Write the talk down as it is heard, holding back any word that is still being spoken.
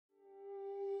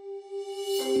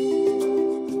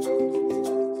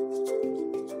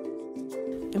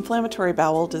Inflammatory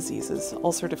bowel diseases,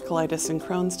 ulcerative colitis and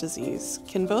Crohn's disease,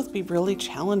 can both be really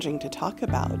challenging to talk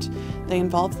about. They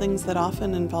involve things that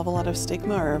often involve a lot of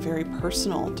stigma or are very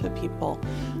personal to people.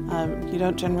 You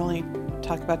don't generally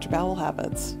talk about your bowel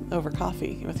habits over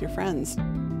coffee with your friends.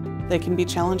 They can be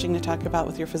challenging to talk about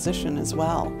with your physician as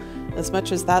well. As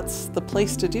much as that's the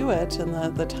place to do it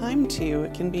and the time to,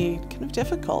 it can be kind of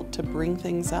difficult to bring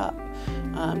things up,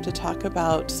 to talk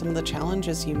about some of the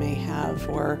challenges you may have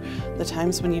or the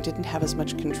times when you didn't have as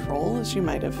much control as you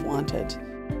might have wanted.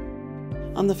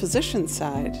 On the physician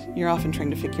side, you're often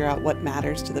trying to figure out what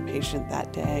matters to the patient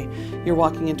that day. You're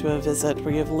walking into a visit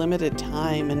where you have limited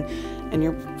time and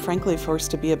you're frankly forced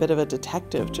to be a bit of a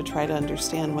detective to try to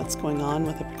understand what's going on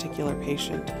with a particular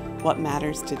patient, what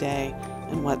matters today,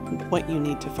 and what you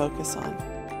need to focus on.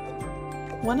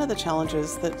 One of the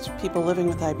challenges that people living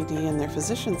with IBD and their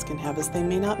physicians can have is they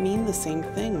may not mean the same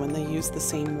thing when they use the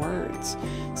same words.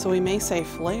 So we may say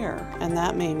flare, and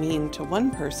that may mean to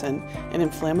one person an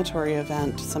inflammatory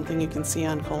event, something you can see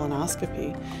on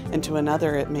colonoscopy, and to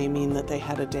another it may mean that they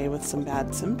had a day with some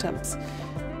bad symptoms.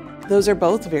 Those are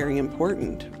both very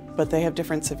important, but they have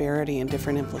different severity and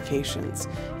different implications.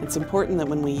 It's important that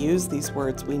when we use these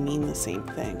words, we mean the same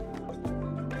thing.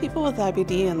 People with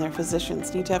IBD and their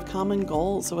physicians need to have common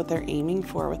goals of what they're aiming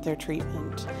for with their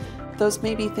treatment. Those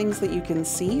may be things that you can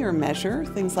see or measure,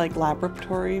 things like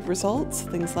laboratory results,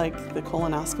 things like the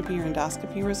colonoscopy or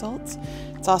endoscopy results.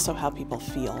 It's also how people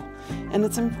feel. And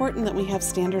it's important that we have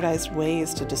standardized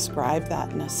ways to describe that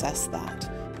and assess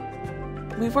that.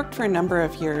 We've worked for a number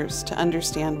of years to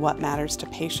understand what matters to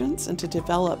patients and to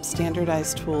develop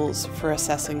standardized tools for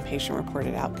assessing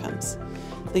patient-reported outcomes.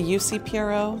 The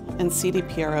UCPRO and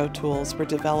CDPRO tools were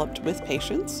developed with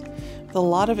patients with a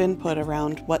lot of input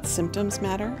around what symptoms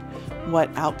matter, what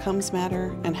outcomes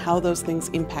matter, and how those things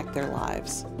impact their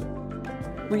lives.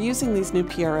 We're using these new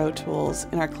PRO tools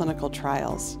in our clinical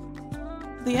trials.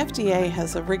 The FDA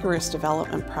has a rigorous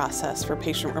development process for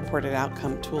patient-reported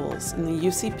outcome tools, and the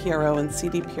UCPRO and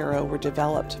CDPRO were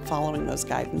developed following those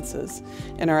guidances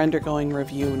and are undergoing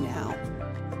review now.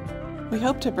 We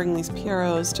hope to bring these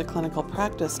PROs to clinical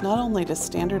practice not only to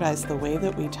standardize the way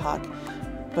that we talk,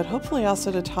 but hopefully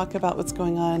also to talk about what's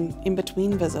going on in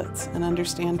between visits and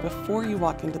understand before you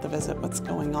walk into the visit what's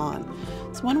going on.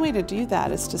 So one way to do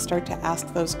that is to start to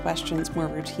ask those questions more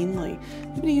routinely.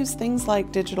 Maybe to use things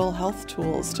like digital health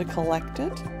tools to collect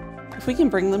it. If we can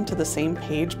bring them to the same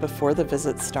page before the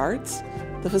visit starts,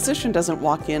 the physician doesn't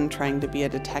walk in trying to be a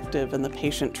detective and the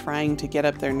patient trying to get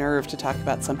up their nerve to talk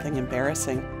about something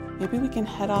embarrassing. Maybe we can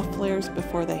head off flares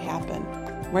before they happen.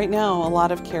 Right now, a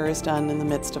lot of care is done in the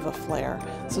midst of a flare.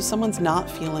 So someone's not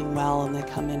feeling well and they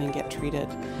come in and get treated.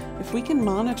 If we can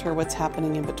monitor what's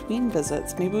happening in between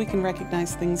visits, maybe we can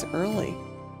recognize things early.